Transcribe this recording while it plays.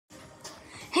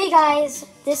Hey guys,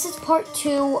 this is part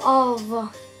 2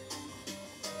 of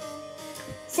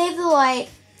Save the Light,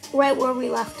 right where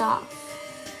we left off.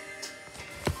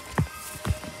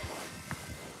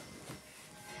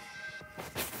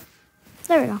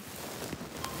 There we go.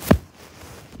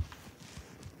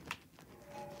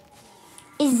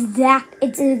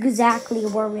 It's exactly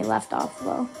where we left off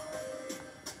though.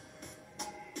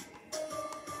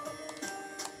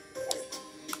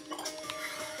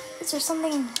 Is there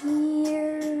something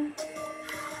here? Do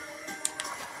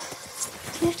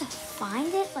we have to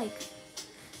find it? Like,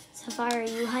 Sapphire, are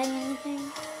you hiding anything?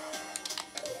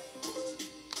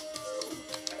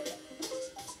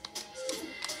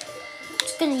 I'm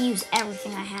just gonna use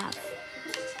everything I have.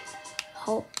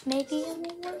 Hope maybe a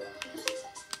little one?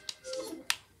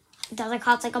 It doesn't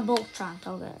cost like a bolt trap,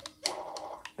 okay.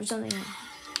 Or something.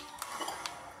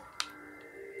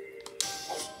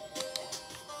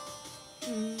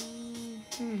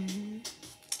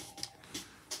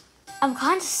 I'm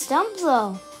kind of stumped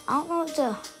though. I don't know what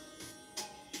to.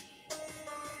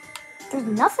 There's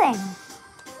nothing.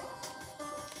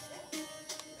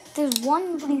 There's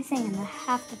one blue thing and I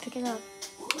have to pick it up.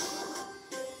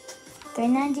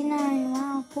 $3.99.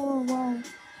 Wow, cool. Whoa.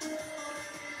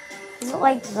 Is it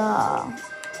like the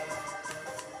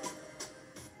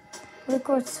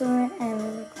liquid sword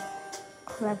and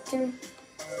collector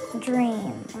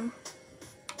dream?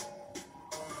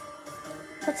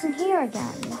 What's in here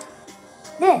again?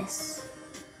 This.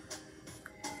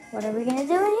 What are we gonna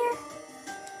do in here?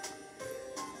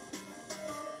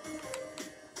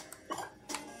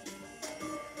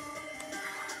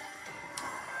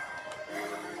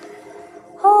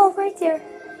 Oh, right there.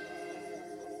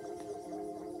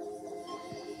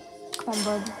 Come on,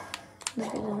 bud.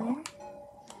 Let's get in here.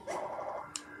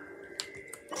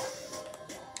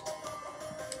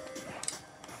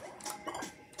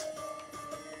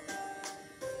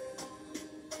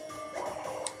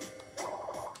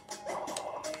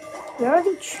 We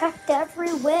already checked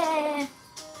everywhere.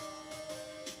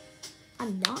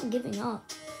 I'm not giving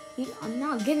up. I'm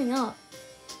not giving up.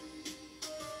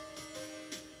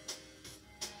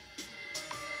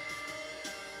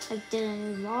 Like, did a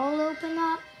new wall open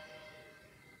up?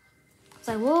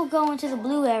 So I will go into the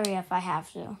blue area if I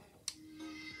have to.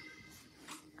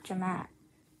 Which I'm at.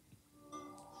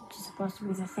 Which is supposed to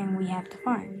be the thing we have to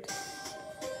find.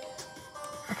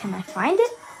 But can I find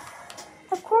it?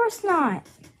 Of course not.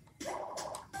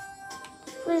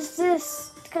 What is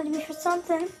this? It's gotta be for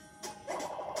something.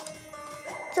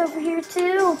 It's over here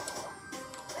too.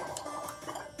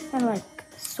 And like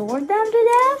sword them to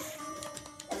death?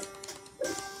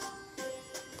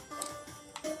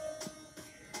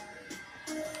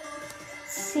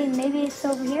 Let's see, maybe it's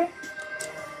over here.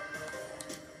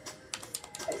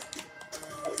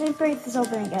 Let me break this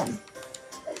open again.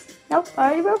 Nope, I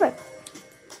already broke it.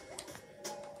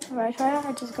 If I try it,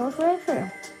 I just go right through.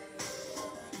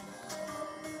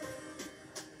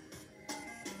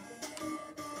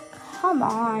 Come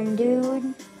on,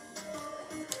 dude.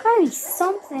 Gotta be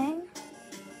something.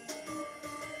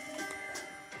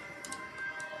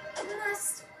 You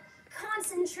must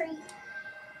concentrate.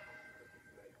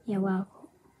 Yeah, well.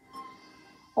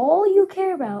 All you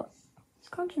care about is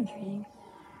concentrating.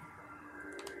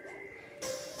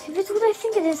 If it's what I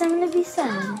think it is, I'm gonna be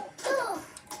sad.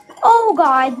 Oh,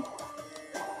 God.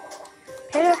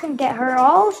 Peter can get her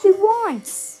all she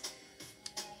wants.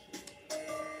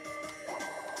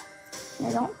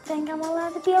 I don't think I'm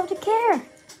allowed to be able to care.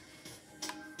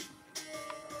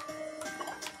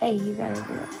 Hey, you gotta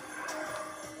do it.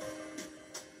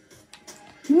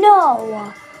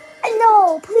 No!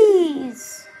 No,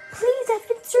 please! Please, I've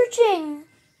been searching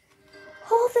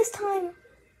all this time.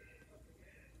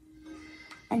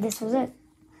 And this was it.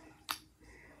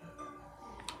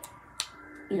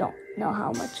 You don't know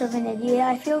how much of an idiot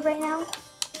I feel right now.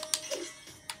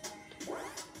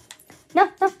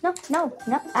 No,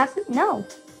 actually, no.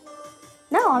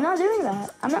 No, I'm not doing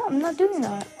that. I'm not doing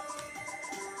that.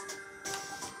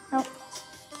 Nope.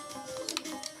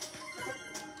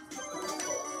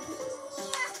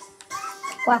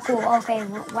 Wow, cool, okay,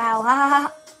 wow, ha ha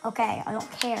ha. Okay, I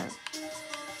don't care.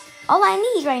 All I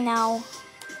need right now,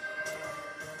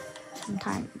 some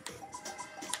time.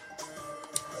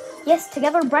 Yes,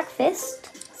 together breakfast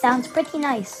sounds pretty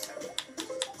nice.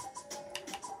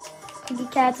 Cookie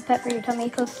Cat's a pet for your tummy.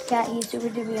 Cookie Cat, he's super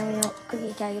duper yummy.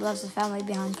 Cookie Cat, he loves his family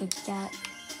behind Cookie Cat.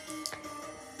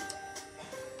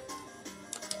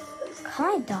 Can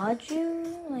I dodge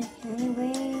you? Like,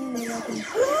 anyway? Maybe I can...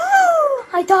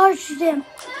 I dodged him!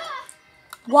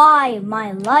 Why?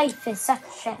 My life is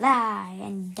such a lie,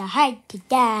 and I had to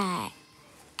die.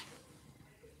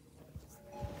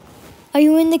 Are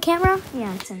you in the camera?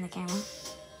 Yeah, it's in the camera.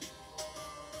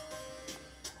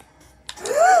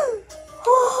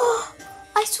 Oh,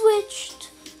 I switched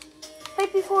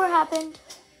right before it happened.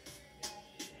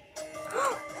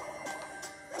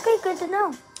 Okay, good to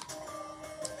know.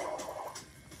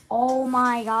 Oh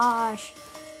my gosh.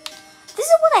 This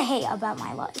is what I hate about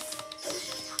my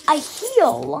life. I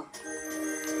heal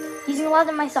using a lot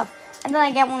of my stuff. And then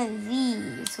I get one of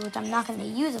these, which I'm not going to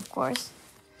use, of course.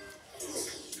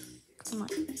 Come on.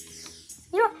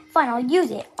 You know what? Fine, I'll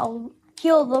use it. I'll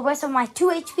heal the rest of my 2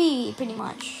 HP, pretty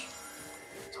much.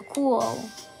 So cool.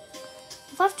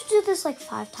 If I have to do this like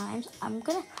 5 times, I'm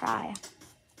going to cry.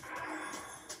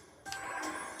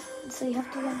 So you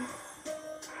have to be...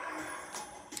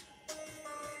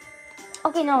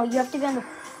 Okay, no, you have to be on the...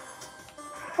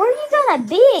 Where are you gonna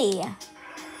be?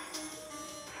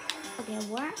 Okay,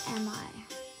 where am I?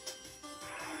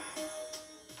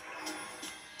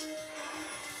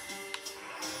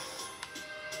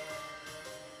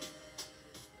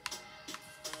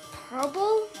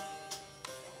 Purple?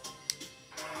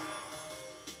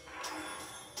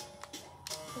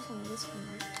 This one,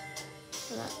 right?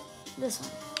 So that, this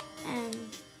one. And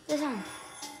this one.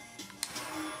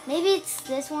 Maybe it's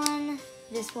this one,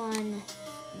 this one,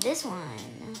 this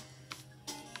one.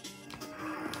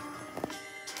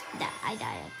 I died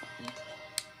at the end.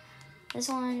 This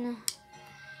one.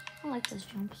 I like those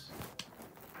jumps.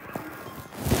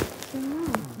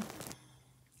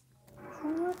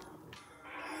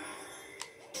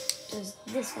 Does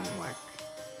this one work?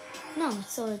 No,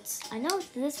 so it's, I know it's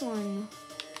this one.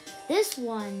 This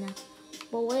one.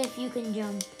 But what if you can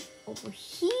jump over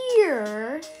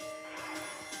here?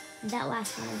 That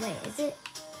last one away, is it?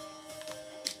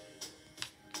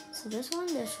 So this one,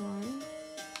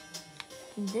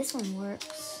 and this one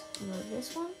works. No,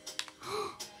 this one?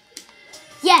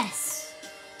 Yes!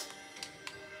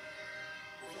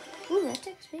 Ooh, that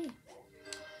takes me.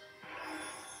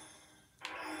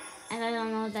 And I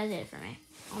don't know what that did for me.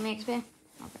 Only XP? Okay,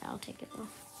 I'll take it though.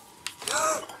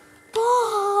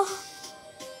 Oh!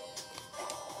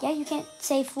 Yeah, you can't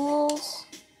say fools.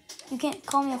 You can't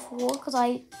call me a fool because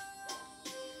I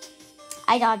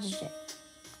dodged it.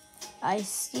 I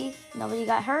see. Nobody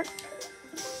got hurt.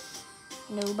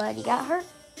 Nobody got hurt.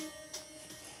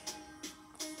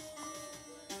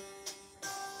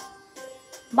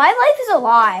 My life is a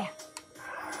lie.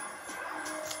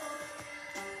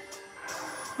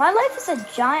 My life is a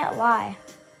giant lie.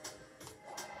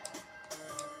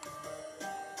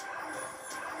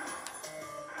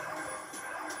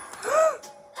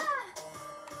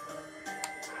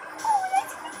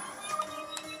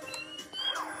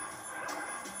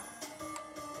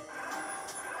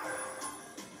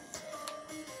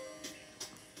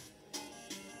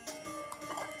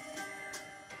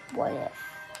 What if?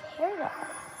 Here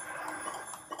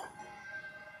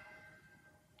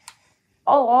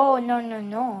Oh,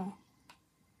 no.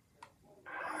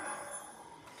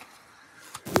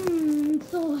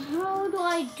 So how do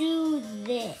I do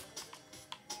this?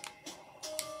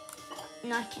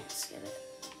 No, I can't skip it.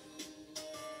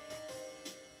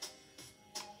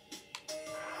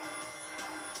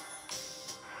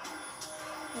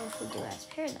 What if we do as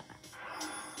Peridot?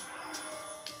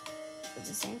 It's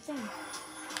the same thing.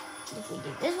 If we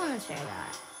do this one as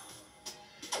Peridot,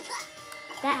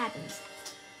 that happens.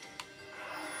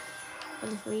 But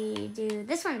if we do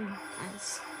this one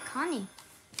as Connie,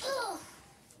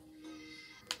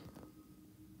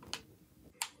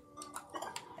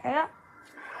 Peridot.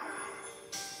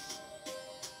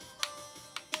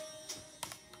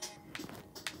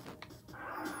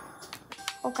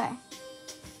 Okay.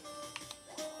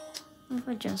 If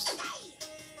we just...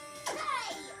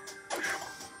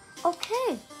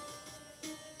 Okay.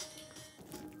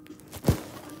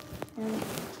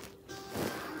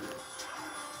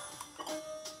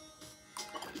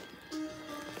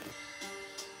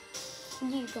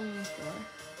 What are you going for?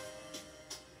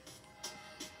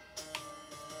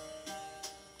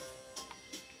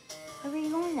 Why are you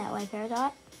going that way,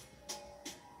 Peridot?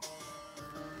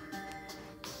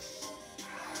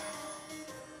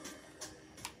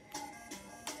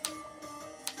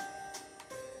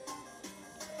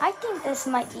 I think this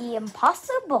might be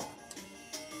impossible.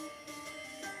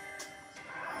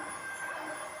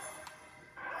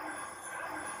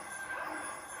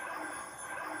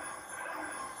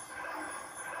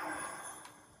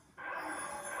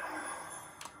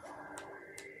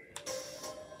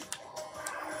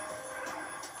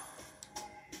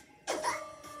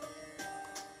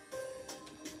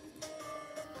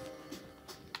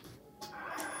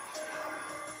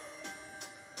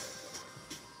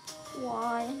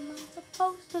 What am I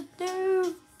supposed to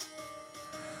do?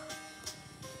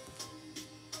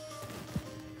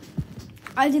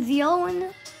 I do the yellow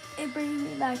one, it brings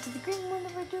me back to the green one.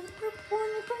 If I do the purple one,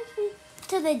 it brings me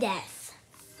to the death.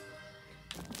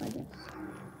 If I do.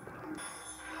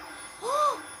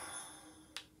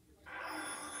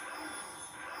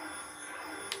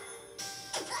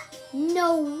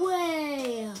 No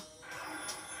way!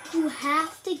 You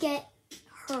have to get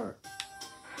hurt.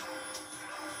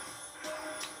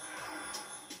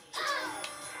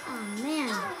 Oh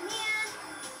man.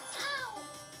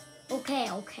 Okay.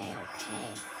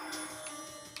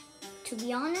 To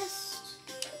be honest,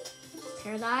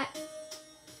 hear that?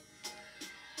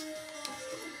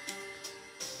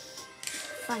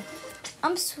 Fine.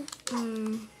 I'm so.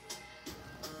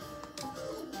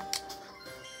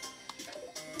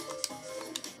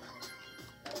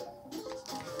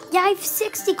 Yeah, I have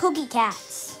 60 cookie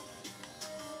cats.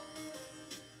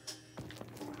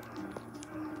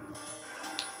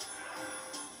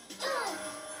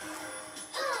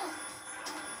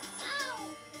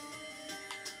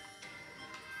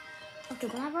 Okay,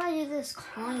 whenever I do this,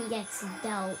 Connie gets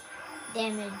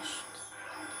damaged.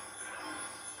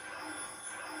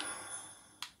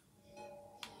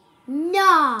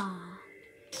 Nah.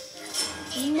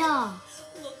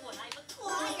 Look what I've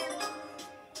acquired.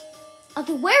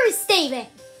 Okay, where is Steven?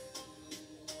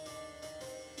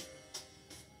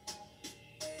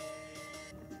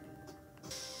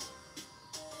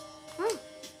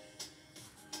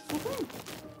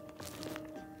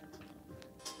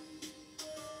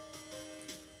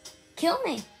 Kill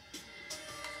me.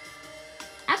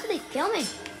 After they kill me.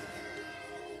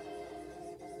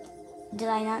 Did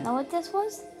I not know what this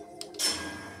was?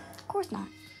 Of course not.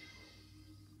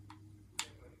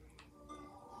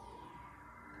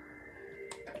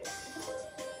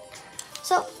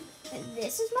 So,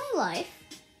 this is my life.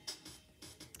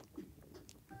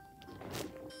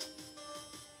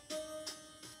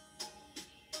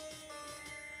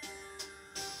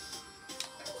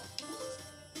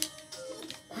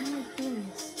 Why am I doing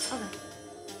this? Okay.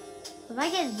 If I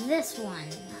get this one,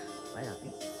 right over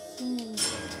here.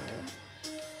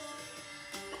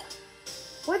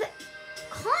 Where the...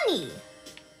 Connie!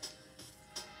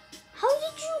 How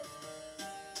did you...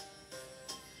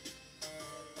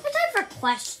 What type of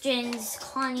questions,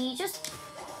 Connie? Just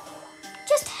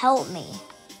help me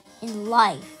in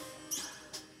life.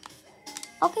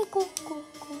 Okay, cool.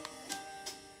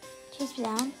 Chase me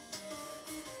down.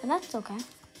 But that's okay.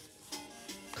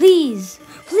 Please.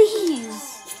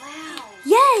 Wow.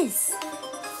 Yes!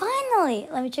 Finally!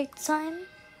 Let me check the time.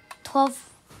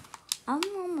 12. I'm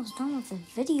almost done with the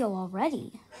video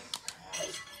already.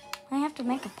 I have to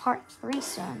make a part 3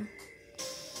 soon.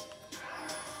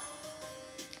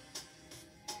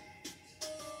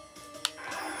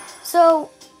 So,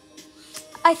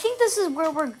 I think this is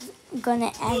where we're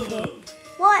gonna end it.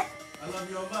 What? I love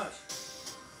you all much.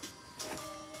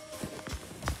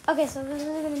 Okay, so this is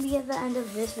gonna be at the end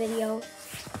of this video.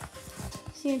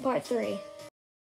 See you in part 3.